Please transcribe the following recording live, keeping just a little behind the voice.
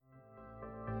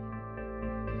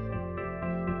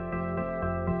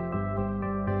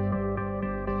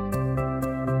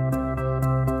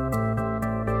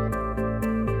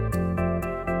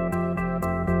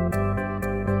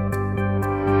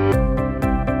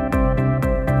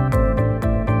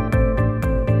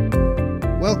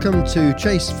Welcome to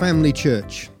Chase Family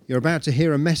Church. You're about to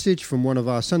hear a message from one of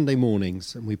our Sunday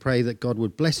mornings, and we pray that God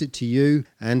would bless it to you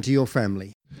and to your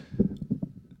family.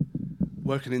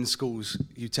 Working in schools,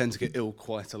 you tend to get ill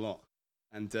quite a lot.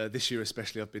 And this year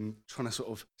especially, I've been trying to sort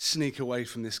of sneak away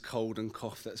from this cold and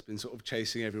cough that's been sort of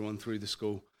chasing everyone through the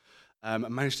school. I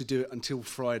managed to do it until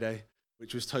Friday,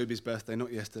 which was Toby's birthday,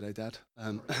 not yesterday, Dad.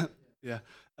 Yeah.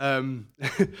 And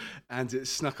it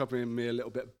snuck up in me a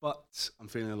little bit, but I'm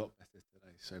feeling a lot better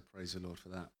today, so praise the Lord for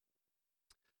that.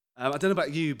 I don't know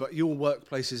about you, but your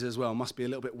workplaces as well must be a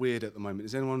little bit weird at the moment.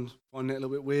 Is anyone finding it a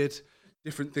little bit weird?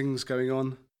 Different things going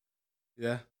on?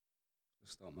 Yeah? I'll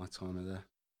start my timer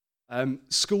there.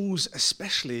 Schools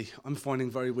especially, I'm finding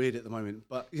very weird at the moment,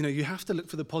 but you have to look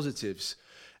for the positives.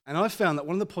 And I've found that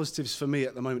one of the positives for me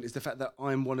at the moment is the fact that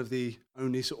I'm one of the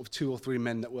only sort of 2 or 3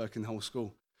 men that work in the whole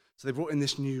school. So they brought in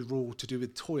this new rule to do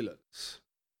with toilets,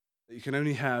 that you can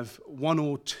only have 1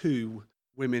 or 2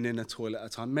 women in a toilet at a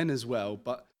time, men as well,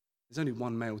 but there's only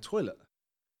 1 male toilet.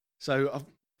 So I'm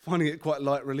finding it quite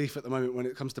light relief at the moment when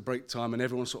it comes to break time and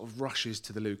everyone sort of rushes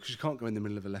to the loo, because you can't go in the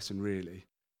middle of a lesson really.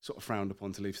 Sort of frowned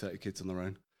upon to leave 30 kids on their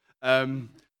own.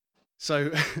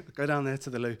 So I go down there to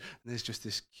the loo, and there's just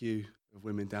this queue of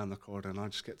women down the corridor, and I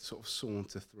just get to sort of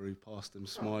saunter through past them,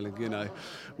 smiling,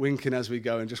 winking as we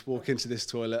go, and just walk into this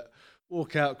toilet,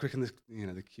 walk out quick, and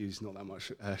the queue's not that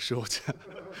much shorter.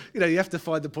 You have to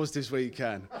find the positives where you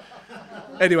can.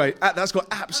 Anyway, that's got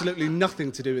absolutely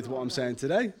nothing to do with what I'm saying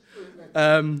today.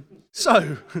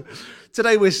 So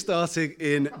today we're starting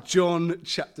in John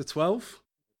chapter 12.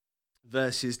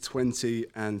 Verses 20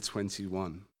 and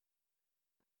 21.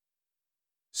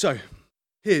 So,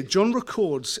 here, John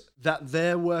records that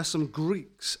there were some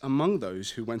Greeks among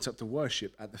those who went up to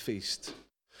worship at the feast.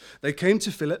 They came to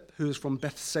Philip, who was from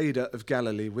Bethsaida of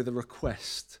Galilee, with a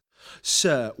request.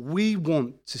 Sir, we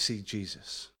want to see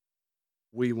Jesus.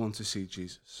 We want to see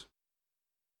Jesus.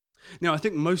 Now, I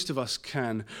think most of us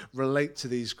can relate to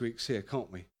these Greeks here,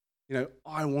 can't we?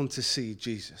 I want to see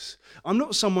Jesus. I'm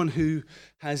not someone who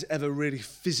has ever really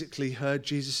physically heard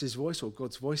Jesus' voice or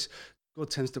God's voice. God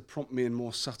tends to prompt me in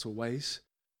more subtle ways.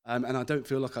 And I don't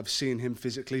feel like I've seen him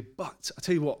physically, but I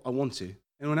tell you what, I want to.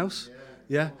 Anyone else?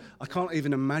 Yeah? I can't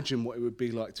even imagine what it would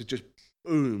be like to just,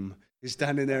 boom, he's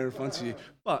standing there in front of you.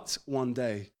 But one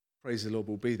day, praise the Lord,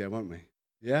 we'll be there, won't we?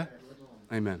 Yeah?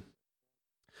 Amen.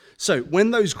 So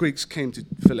when those Greeks came to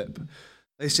Philip,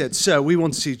 they said, Sir, we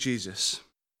want to see Jesus.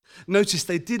 Notice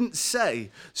they didn't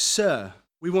say, Sir,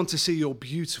 we want to see your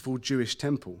beautiful Jewish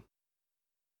temple.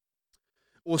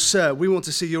 Or, Sir, we want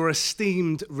to see your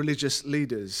esteemed religious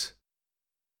leaders.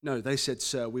 No, they said,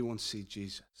 Sir, we want to see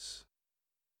Jesus.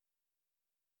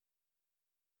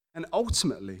 And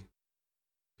ultimately,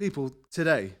 people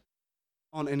today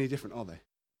aren't any different, are they?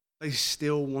 They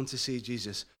still want to see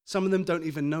Jesus. Some of them don't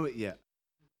even know it yet.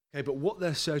 Okay, but what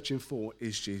they're searching for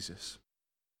is Jesus.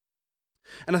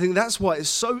 And I think that's why it's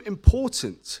so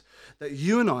important that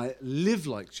you and I live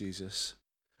like Jesus,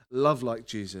 love like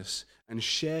Jesus, and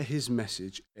share his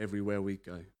message everywhere we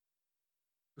go.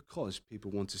 Because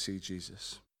people want to see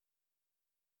Jesus.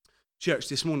 Church,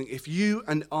 this morning, if you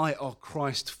and I are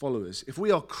Christ followers, if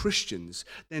we are Christians,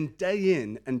 then day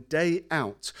in and day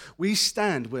out, we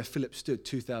stand where Philip stood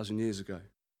 2,000 years ago.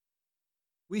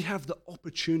 We have the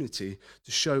opportunity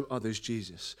to show others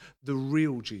Jesus, the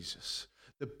real Jesus,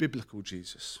 the biblical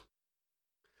Jesus.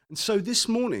 And so this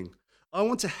morning, I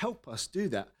want to help us do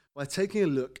that by taking a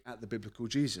look at the biblical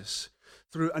Jesus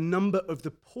through a number of the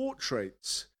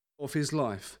portraits of his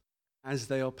life as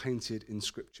they are painted in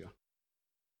Scripture.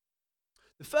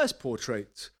 The first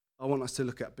portrait I want us to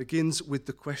look at begins with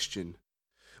the question,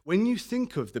 when you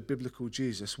think of the biblical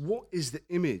Jesus, what is the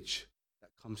image that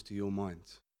comes to your mind?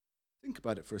 Think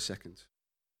about it for a second.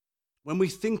 When we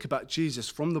think about Jesus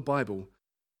from the Bible,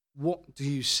 what do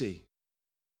you see?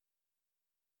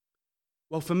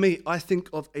 Well, for me, I think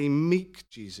of a meek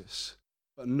Jesus,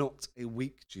 but not a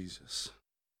weak Jesus.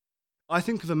 I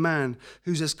think of a man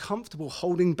who's as comfortable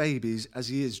holding babies as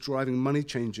he is driving money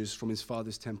changers from his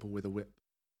father's temple with a whip.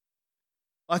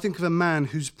 I think of a man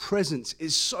whose presence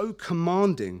is so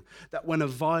commanding that when a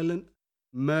violent,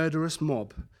 murderous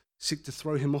mob seek to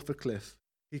throw him off a cliff,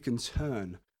 he can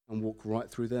turn and walk right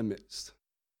through their midst.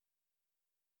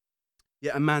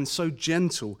 Yet a man so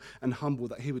gentle and humble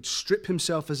that he would strip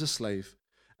himself as a slave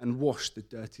and wash the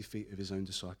dirty feet of his own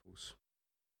disciples.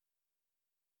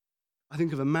 I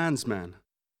think of a man's man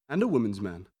and a woman's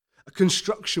man, a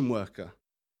construction worker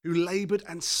who labored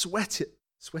and sweated?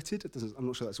 I'm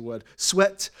not sure that's a word.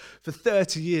 Sweat for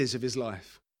 30 years of his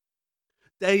life.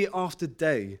 Day after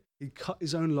day, he cut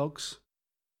his own logs.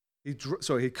 He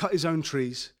cut his own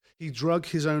trees. He drug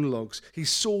his own logs. He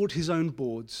sawed his own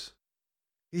boards.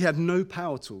 He had no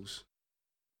power tools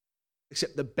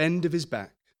except the bend of his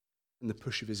back and the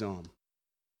push of his arm.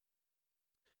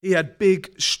 He had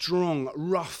big, strong,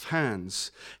 rough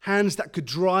hands, hands that could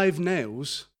drive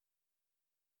nails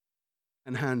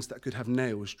and hands that could have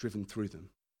nails driven through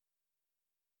them.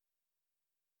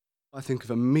 I think of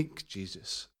a meek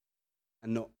Jesus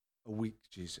and not a weak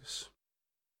Jesus.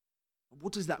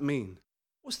 What does that mean?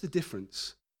 What's the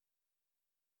difference?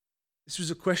 This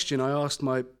was a question I asked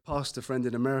my pastor friend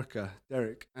in America,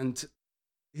 Derek, and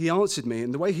he answered me,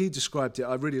 and the way he described it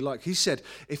I really like. He said,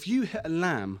 if you hit a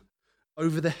lamb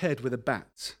over the head with a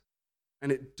bat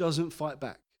and it doesn't fight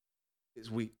back, it's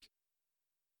weak.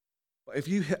 But if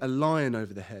you hit a lion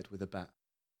over the head with a bat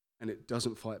and it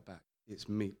doesn't fight back, it's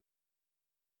meek.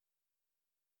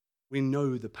 We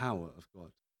know the power of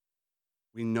God.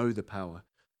 We know the power.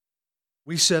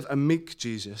 We serve a meek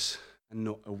Jesus and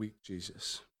not a weak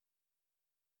Jesus.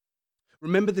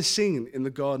 Remember the scene in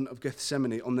the Garden of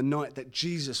Gethsemane on the night that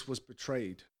Jesus was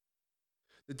betrayed.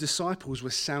 The disciples were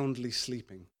soundly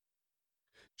sleeping.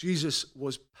 Jesus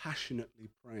was passionately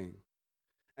praying.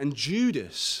 And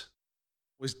Judas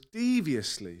was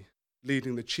deviously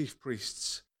leading the chief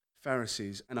priests,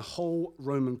 Pharisees, and a whole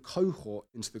Roman cohort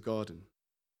into the garden.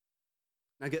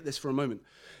 Now get this for a moment.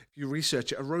 If you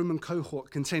research it, a Roman cohort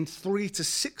contained 300 to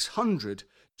 600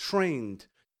 trained,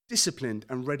 disciplined,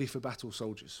 and ready for battle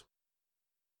soldiers.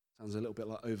 Sounds a little bit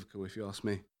like overkill if you ask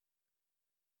me.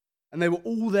 And they were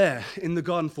all there in the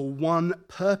garden for one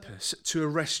purpose, to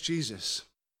arrest Jesus.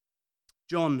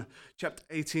 John chapter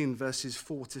 18 verses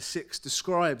 4 to 6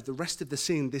 describe the rest of the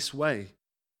scene this way.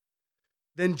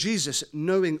 Then Jesus,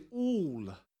 knowing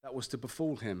all that was to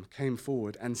befall him, came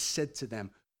forward and said to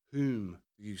them, "Whom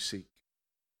do you seek?"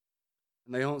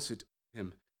 And they answered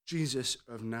him, "Jesus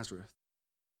of Nazareth."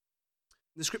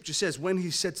 The scripture says, when he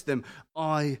said to them,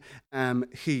 "I am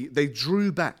he," they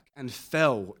drew back and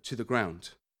fell to the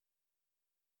ground.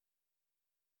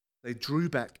 They drew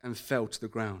back and fell to the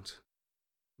ground.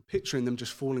 I'm picturing them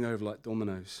just falling over like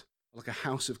dominoes, like a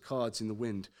house of cards in the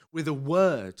wind. With a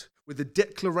word, with the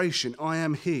declaration, "I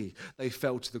am he," they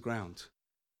fell to the ground.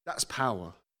 That's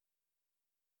power.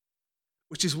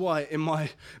 Which is why, in my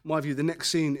view, the next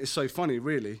scene is so funny,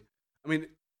 really. I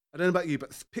mean, I don't know about you,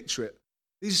 but picture it.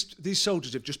 These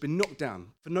soldiers have just been knocked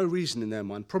down for no reason in their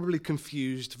mind, probably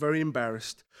confused, very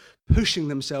embarrassed, pushing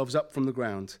themselves up from the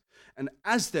ground. And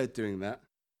as they're doing that,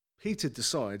 Peter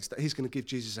decides that he's going to give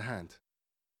Jesus a hand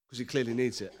because he clearly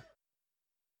needs it.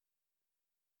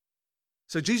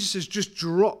 So Jesus has just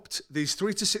dropped these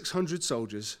 300 to 600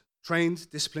 soldiers, trained,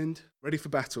 disciplined, ready for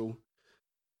battle.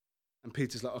 And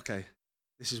Peter's like, okay,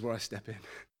 this is where I step in.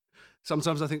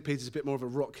 Sometimes I think Peter's a bit more of a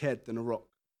rock head than a rock.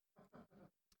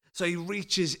 So he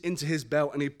reaches into his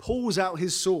belt and he pulls out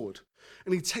his sword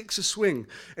and he takes a swing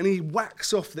and he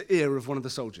whacks off the ear of one of the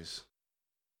soldiers.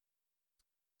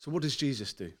 So what does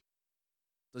Jesus do?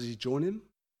 Does he join him?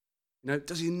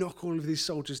 Does he knock all of these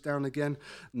soldiers down again?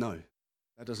 No,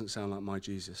 that doesn't sound like my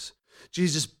Jesus.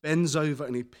 Jesus bends over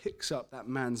and he picks up that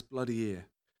man's bloody ear.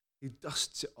 He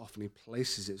dusts it off and he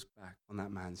places it back on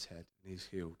that man's head and he's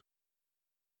healed.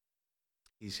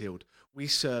 He's healed. We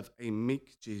serve a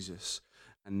meek Jesus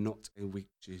and not a weak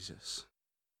Jesus.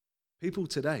 People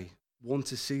today want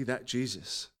to see that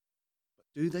Jesus. But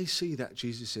do they see that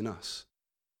Jesus in us?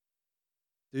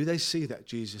 Do they see that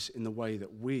Jesus in the way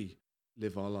that we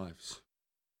live our lives?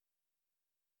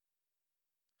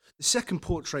 The second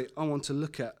portrait I want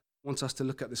us to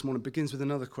look at this morning begins with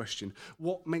another question.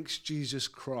 What makes Jesus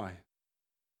cry?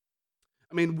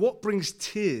 I mean, what brings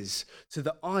tears to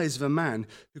the eyes of a man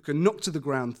who can knock to the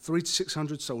ground 300 to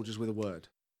 600 soldiers with a word?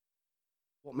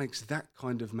 What makes that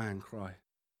kind of man cry?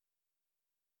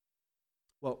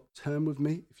 Well, turn with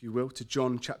me, if you will, to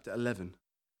John chapter 11.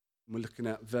 And we're looking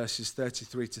at verses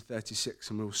 33 to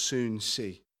 36, and we'll soon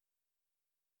see.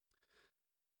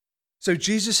 So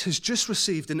Jesus has just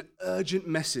received an urgent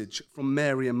message from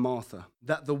Mary and Martha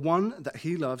that the one that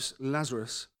he loves,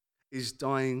 Lazarus, is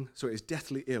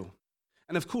deathly ill.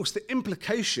 And of course, the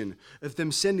implication of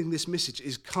them sending this message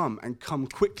is come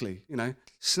quickly,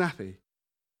 snappy.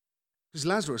 Because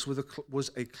Lazarus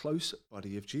was a close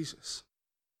buddy of Jesus.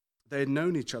 They had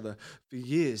known each other for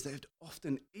years. They had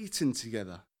often eaten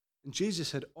together. And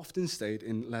Jesus had often stayed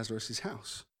in Lazarus'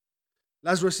 house.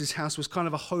 Lazarus' house was kind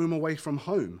of a home away from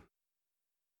home.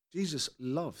 Jesus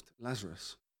loved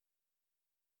Lazarus.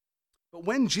 But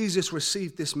when Jesus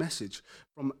received this message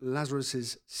from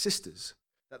Lazarus' sisters,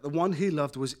 that the one he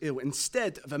loved was ill,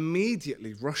 instead of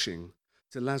immediately rushing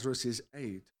to Lazarus'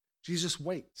 aid, Jesus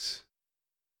waits.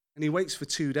 And he waits for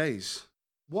 2 days.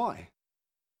 Why?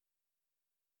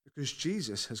 because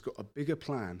Jesus has got a bigger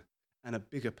plan and a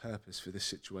bigger purpose for this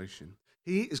situation.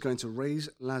 He is going to raise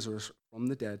Lazarus from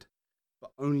the dead,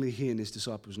 but only he and his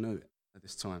disciples know it at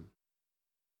this time.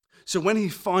 So when he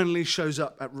finally shows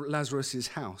up at Lazarus'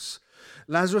 house,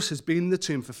 Lazarus has been in the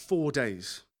tomb for 4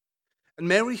 days. And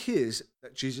Mary hears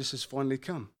that Jesus has finally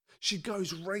come. She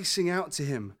goes racing out to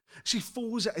him. She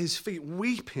falls at his feet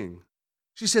weeping.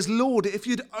 She says, "Lord, if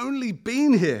you'd only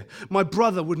been here, my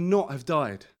brother would not have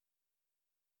died."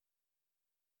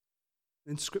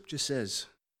 Then Scripture says,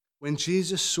 when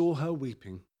Jesus saw her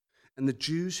weeping, and the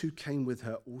Jews who came with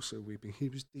her also weeping, he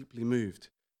was deeply moved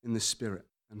in the spirit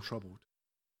and troubled.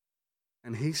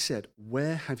 And he said,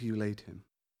 "Where have you laid him?"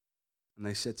 And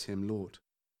they said to him, "Lord,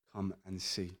 come and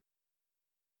see."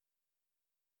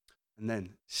 And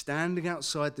then, standing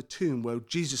outside the tomb where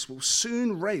Jesus will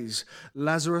soon raise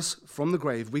Lazarus from the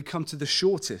grave, we come to the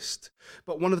shortest,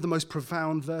 but one of the most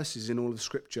profound verses in all of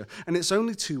Scripture. And it's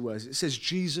only 2 words. It says,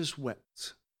 Jesus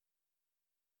wept.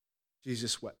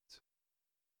 Jesus wept.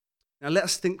 Now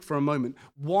let's think for a moment.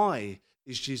 Why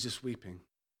is Jesus weeping?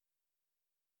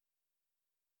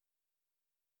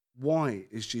 Why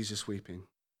is Jesus weeping?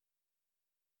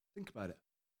 Think about it.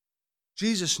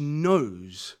 Jesus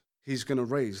knows he's going to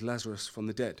raise Lazarus from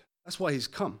the dead. That's why he's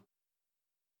come.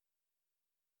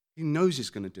 He knows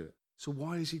he's going to do it. So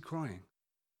why is he crying?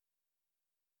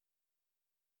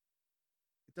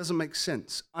 It doesn't make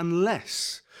sense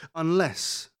unless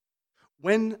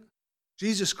when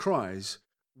Jesus cries,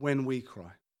 when we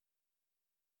cry.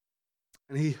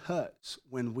 And he hurts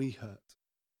when we hurt.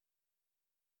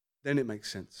 Then it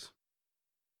makes sense.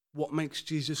 What makes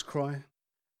Jesus cry?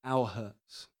 Our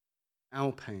hurts,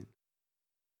 our pain,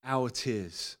 our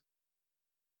tears.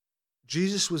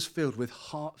 Jesus was filled with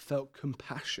heartfelt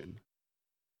compassion.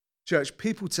 Church,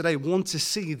 people today want to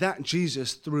see that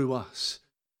Jesus through us.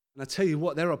 And I tell you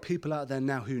what, there are people out there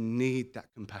now who need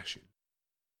that compassion.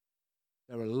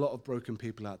 There are a lot of broken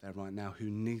people out there right now who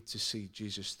need to see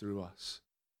Jesus through us.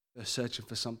 They're searching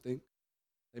for something.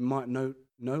 They might know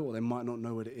or they might not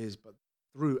know what it is, but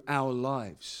through our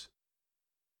lives,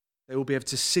 they will be able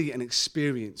to see and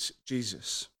experience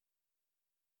Jesus.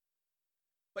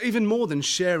 But even more than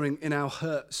sharing in our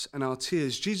hurts and our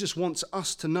tears, Jesus wants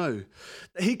us to know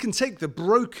that he can take the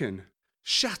broken,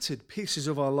 shattered pieces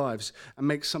of our lives and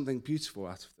make something beautiful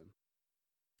out of them.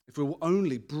 If we will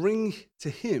only bring to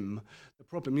him the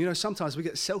problem. You know, sometimes we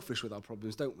get selfish with our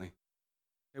problems, don't we?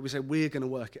 We say, we're going to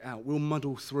work it out. We'll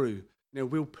muddle through.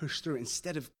 We'll push through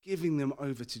instead of giving them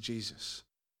over to Jesus.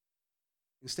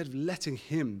 Instead of letting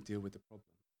him deal with the problem.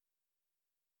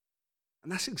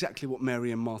 And that's exactly what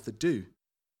Mary and Martha do.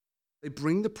 They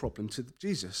bring the problem to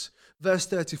Jesus. Verse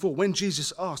 34, when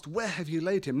Jesus asked, "Where have you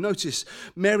laid him?" Notice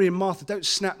Mary and Martha don't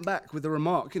snap back with the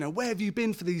remark, "Where have you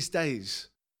been for these days?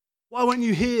 Why weren't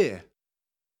you here?"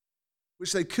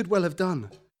 Which they could well have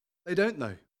done. They don't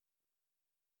know.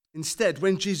 Instead,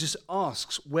 when Jesus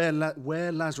asks where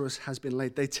Lazarus has been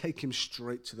laid, they take him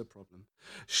straight to the problem,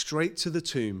 straight to the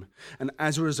tomb. And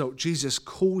as a result, Jesus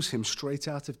calls him straight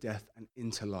out of death and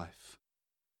into life.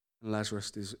 And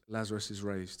Lazarus is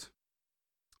raised.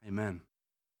 Amen.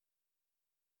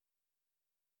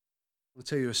 I'll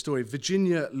tell you a story.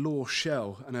 Virginia Law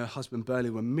Shell and her husband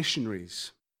Burley were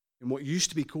missionaries in what used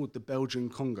to be called the Belgian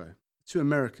Congo, 2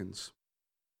 Americans.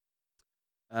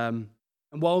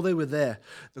 And while they were there,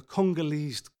 the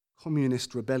Congolese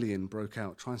communist rebellion broke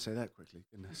out. Try and say that quickly,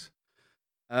 goodness.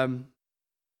 And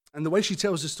the way she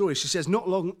tells the story, she says, not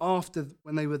long after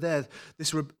when they were there,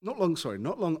 not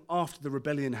long after the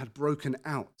rebellion had broken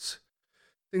out,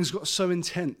 things got so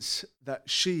intense that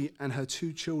she and her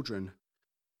 2 children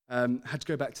had to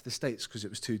go back to the States because it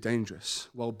was too dangerous,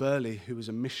 while Burley, who was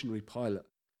a missionary pilot,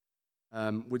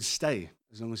 would stay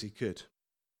as long as he could.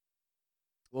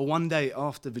 Well, one day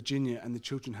after Virginia and the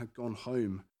children had gone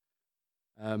home,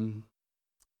 Burley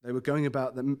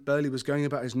was going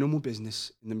about his normal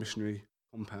business in the missionary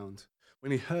compound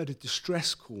when he heard a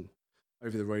distress call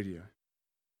over the radio.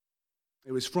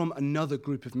 It was from another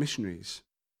group of missionaries.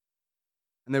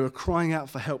 And they were crying out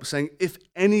for help, saying, "If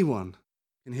anyone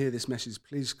can hear this message,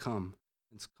 please come,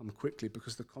 and come quickly,"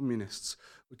 because the communists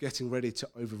were getting ready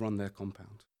to overrun their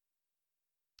compound.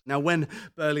 Now, when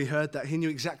Burley heard that, he knew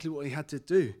exactly what he had to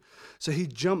do. So he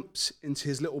jumps into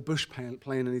his little bush plane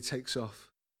and he takes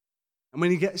off. And when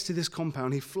he gets to this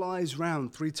compound, he flies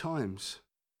round 3 times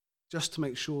just to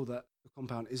make sure that the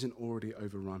compound isn't already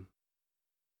overrun.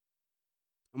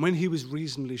 And when he was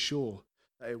reasonably sure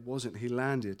that it wasn't, he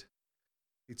landed.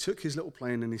 He took his little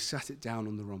plane and he sat it down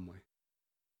on the runway.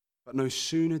 But no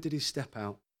sooner did he step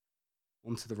out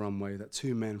onto the runway that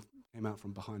 2 men came out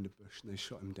from behind a bush and they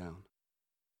shot him down.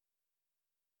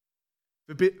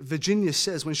 Virginia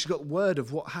says when she got word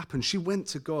of what happened, she went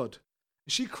to God.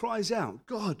 And she cries out,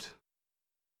 God,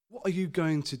 what are you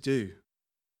going to do?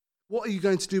 What are you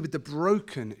going to do with the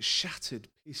broken, shattered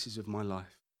pieces of my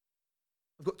life?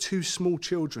 I've got 2 small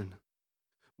children.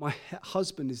 My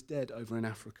husband is dead over in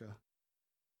Africa.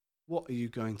 What are you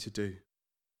going to do?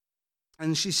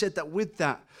 And she said that with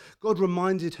that, God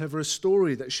reminded her of a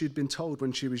story that she'd been told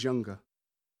when she was younger.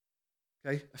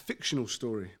 Okay, a fictional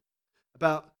story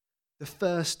about the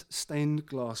first stained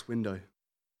glass window.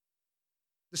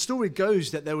 The story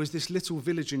goes that there was this little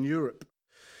village in Europe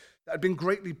that had been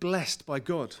greatly blessed by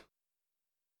God.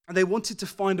 And they wanted to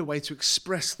find a way to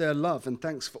express their love and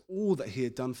thanks for all that he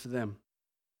had done for them.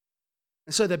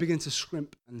 And so they began to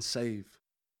scrimp and save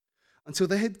until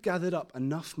they had gathered up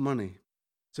enough money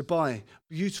to buy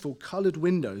beautiful coloured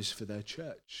windows for their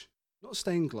church. Not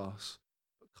stained glass,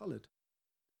 but coloured.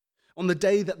 On the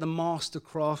day that the master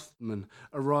craftsman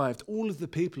arrived, all of the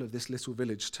people of this little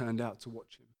village turned out to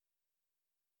watch him.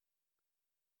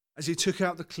 As he took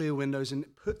out the clear windows and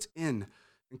put in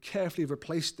and carefully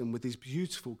replaced them with these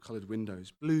beautiful coloured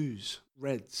windows, blues,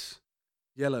 reds,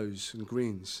 yellows, and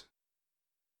greens.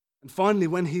 And finally,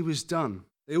 when he was done,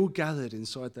 they all gathered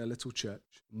inside their little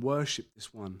church and worshipped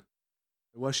this one.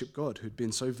 They worshipped God who'd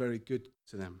been so very good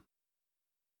to them.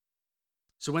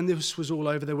 So when this was all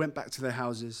over, they went back to their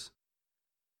houses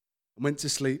and went to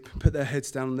sleep, put their heads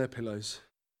down on their pillows.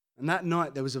 And that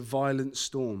night there was a violent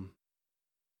storm.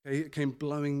 Okay, it came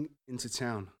blowing into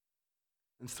town.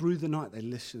 And through the night they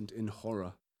listened in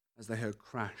horror as they heard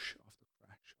crash after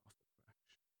crash after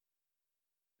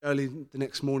crash. Early the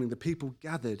next morning, the people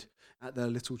gathered at their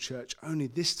little church, only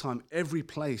this time every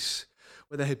place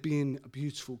where there had been a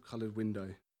beautiful coloured window,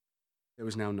 there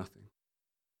was now nothing.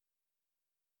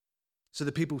 So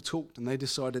the people talked and they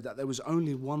decided that there was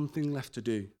only one thing left to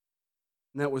do,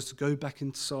 and that was to go back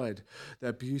inside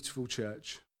their beautiful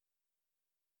church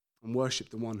and worship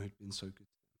the one who'd been so good to them.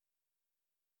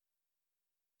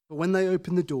 But when they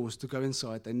opened the doors to go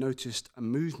inside, they noticed a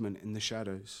movement in the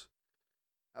shadows.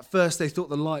 At first, they thought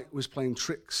the light was playing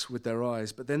tricks with their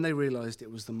eyes, but then they realized it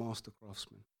was the master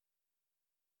craftsman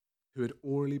who had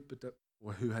already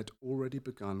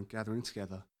begun gathering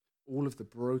together all of the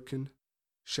broken,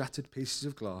 shattered pieces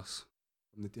of glass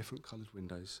from the different coloured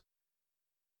windows.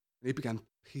 And he began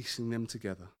piecing them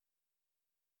together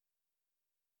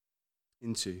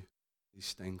into these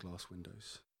stained glass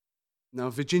windows. Now,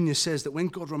 Virginia says that when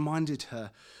God reminded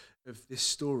her of this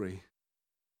story,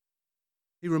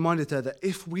 he reminded her that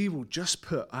if we will just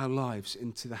put our lives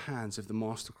into the hands of the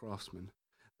master craftsman,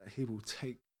 that he will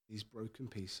take these broken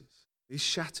pieces, these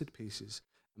shattered pieces,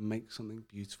 and make something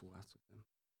beautiful out of them.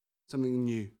 Something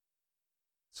new,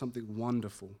 something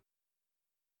wonderful,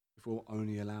 if we'll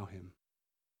only allow him.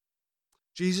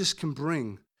 Jesus can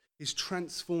bring his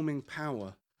transforming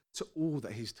power to all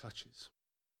that he touches.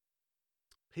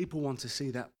 People want to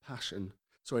see that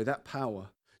power.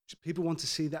 People want to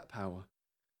see that power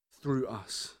through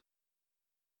us.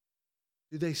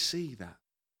 Do they see that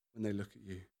when they look at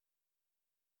you?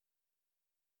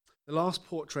 The last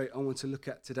portrait I want to look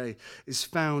at today is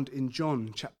found in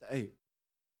John chapter 8,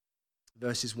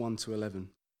 verses 1 to 11.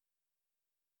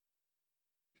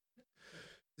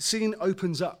 The scene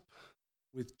opens up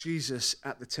with Jesus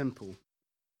at the temple.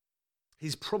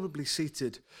 He's probably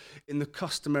seated in the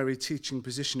customary teaching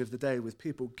position of the day with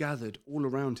people gathered all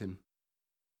around him.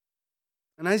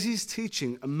 And as he's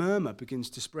teaching, a murmur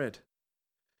begins to spread.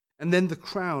 And then the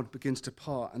crowd begins to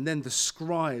part. And then the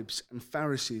scribes and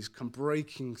Pharisees come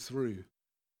breaking through,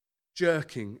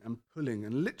 jerking and pulling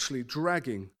and literally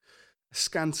dragging a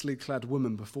scantily clad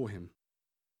woman before him.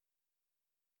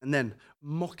 And then,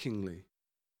 mockingly,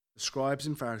 the scribes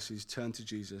and Pharisees turn to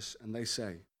Jesus and they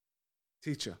say,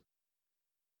 "Teacher,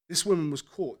 this woman was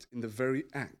caught in the very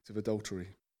act of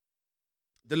adultery.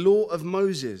 The law of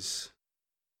Moses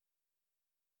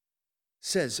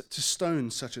says to stone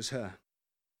such as her.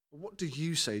 But what do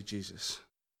you say, Jesus?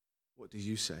 What do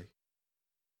you say?"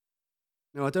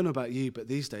 Now, I don't know about you, but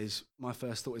these days, my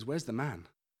first thought is, where's the man?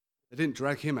 They didn't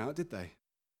drag him out, did they?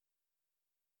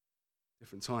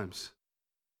 Different times.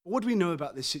 But what do we know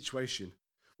about this situation?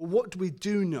 Well, what we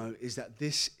do know is that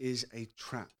this is a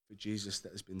trap for Jesus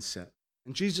that has been set.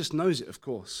 And Jesus knows it, of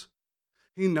course.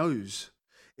 He knows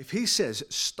if he says,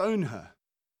 stone her,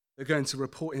 they're going to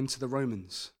report him to the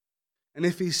Romans. And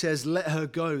if he says, let her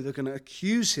go, they're going to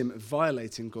accuse him of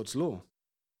violating God's law.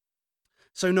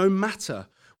 So no matter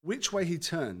which way he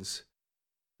turns,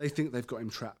 they think they've got him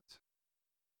trapped.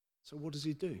 So what does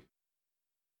he do?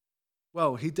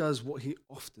 Well, he does what he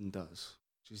often does,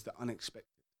 which is the unexpected.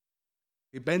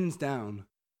 He bends down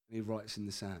and he writes in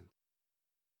the sand.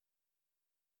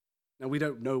 Now, we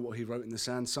don't know what he wrote in the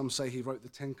sand. Some say he wrote the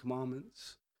 10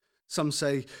 Commandments. Some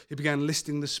say he began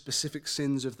listing the specific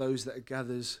sins of those that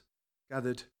are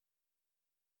gathered.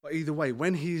 But either way,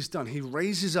 when he is done, he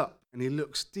raises up and he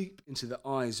looks deep into the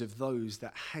eyes of those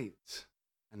that hate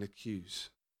and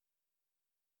accuse.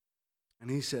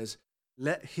 And he says,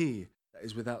 "Let he that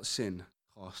is without sin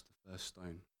cast the first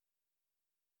stone."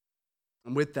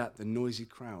 And with that, the noisy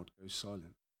crowd goes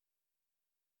silent.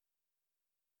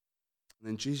 And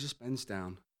then Jesus bends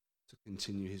down to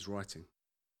continue his writing.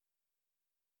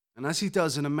 And as he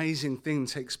does, an amazing thing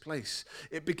takes place.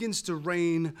 It begins to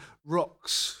rain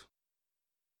rocks,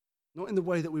 not in the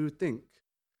way that we would think.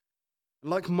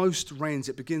 And like most rains,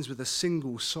 it begins with a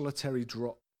single solitary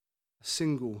drop, a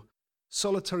single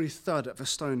solitary thud of a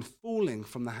stone falling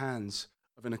from the hands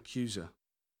of an accuser.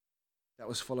 That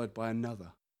was followed by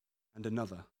another and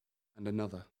another and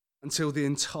another, until the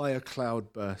entire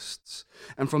cloud bursts.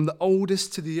 And from the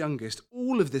oldest to the youngest,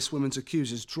 all of this woman's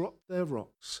accusers drop their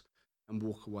rocks and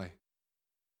walk away.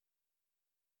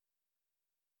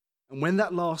 And when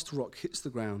that last rock hits the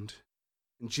ground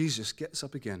and Jesus gets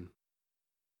up again,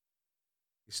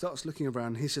 he starts looking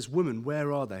around. He says, "Woman,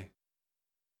 where are they?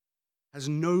 Has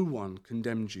no one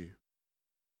condemned you?"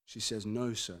 She says,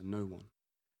 "No, sir, no one."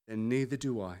 "Then neither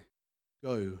do I.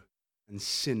 Go and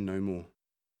sin no more."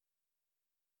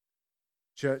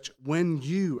 Church, when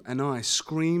you and I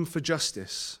scream for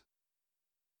justice,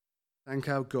 thank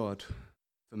our God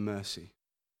for mercy.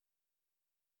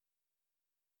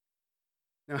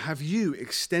 Now, have you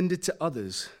extended to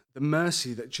others the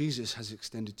mercy that Jesus has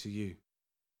extended to you?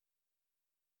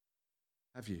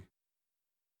 Have you?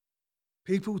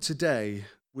 People today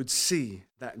would see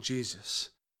that Jesus.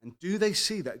 And do they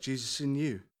see that Jesus in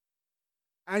you?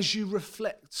 As you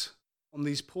reflect on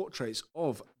these portraits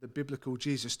of the biblical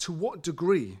Jesus, to what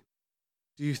degree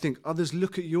do you think others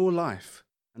look at your life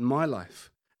and my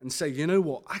life and say, "You know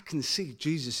what? I can see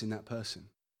Jesus in that person.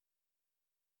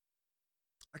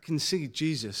 I can see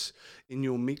Jesus in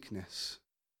your meekness.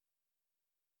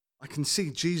 I can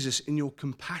see Jesus in your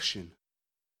compassion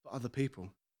for other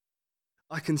people.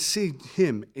 I can see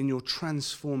him in your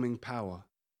transforming power.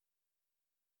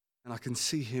 And I can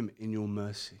see him in your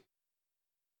mercy."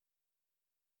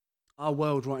 Our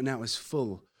world right now is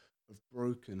full of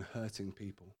broken, hurting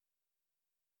people.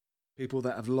 People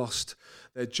that have lost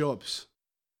their jobs,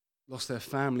 lost their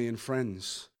family and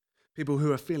friends. People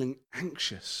who are feeling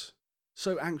anxious,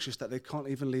 so anxious that they can't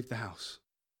even leave the house.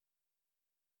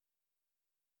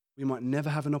 We might never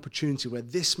have an opportunity where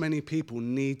this many people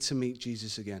need to meet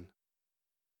Jesus again.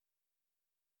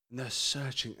 And they're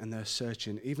searching and they're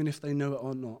searching. Even if they know it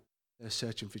or not, they're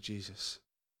searching for Jesus.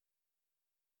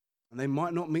 And they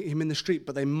might not meet him in the street,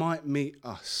 but they might meet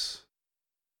us.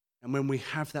 And when we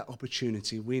have that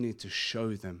opportunity, we need to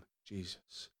show them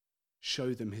Jesus.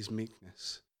 Show them his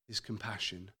meekness, his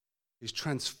compassion, his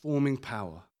transforming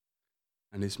power,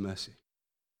 and his mercy.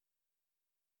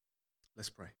 Let's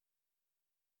pray.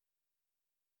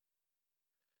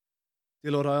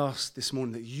 Dear Lord, I ask this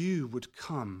morning that you would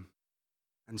come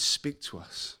and speak to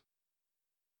us.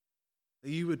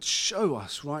 That you would show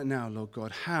us right now, Lord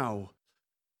God, how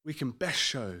we can best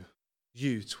show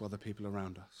you to other people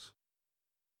around us.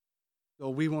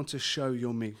 Lord, we want to show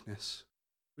your meekness.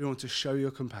 We want to show your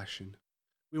compassion.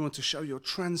 We want to show your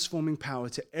transforming power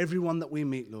to everyone that we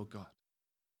meet, Lord God.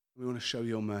 We want to show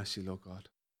your mercy, Lord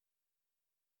God.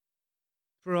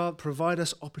 Provide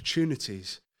us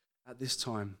opportunities at this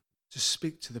time to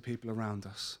speak to the people around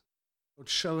us. Lord,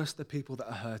 show us the people that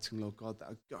are hurting, Lord God,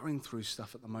 that are going through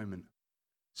stuff at the moment,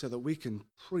 so that we can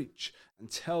preach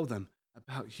and tell them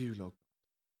about you, Lord God.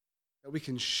 That we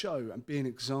can show and be an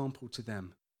example to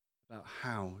them about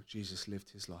how Jesus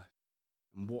lived his life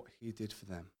and what he did for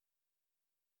them.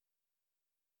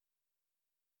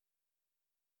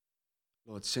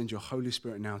 Lord, send your Holy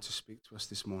Spirit now to speak to us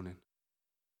this morning.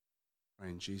 Pray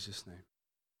in Jesus' name.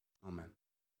 Amen.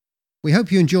 We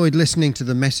hope you enjoyed listening to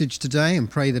the message today and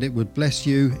pray that it would bless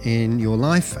you in your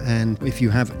life. And if you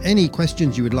have any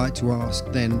questions you would like to ask,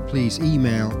 then please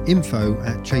email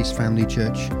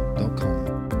info@chasefamilychurch.com.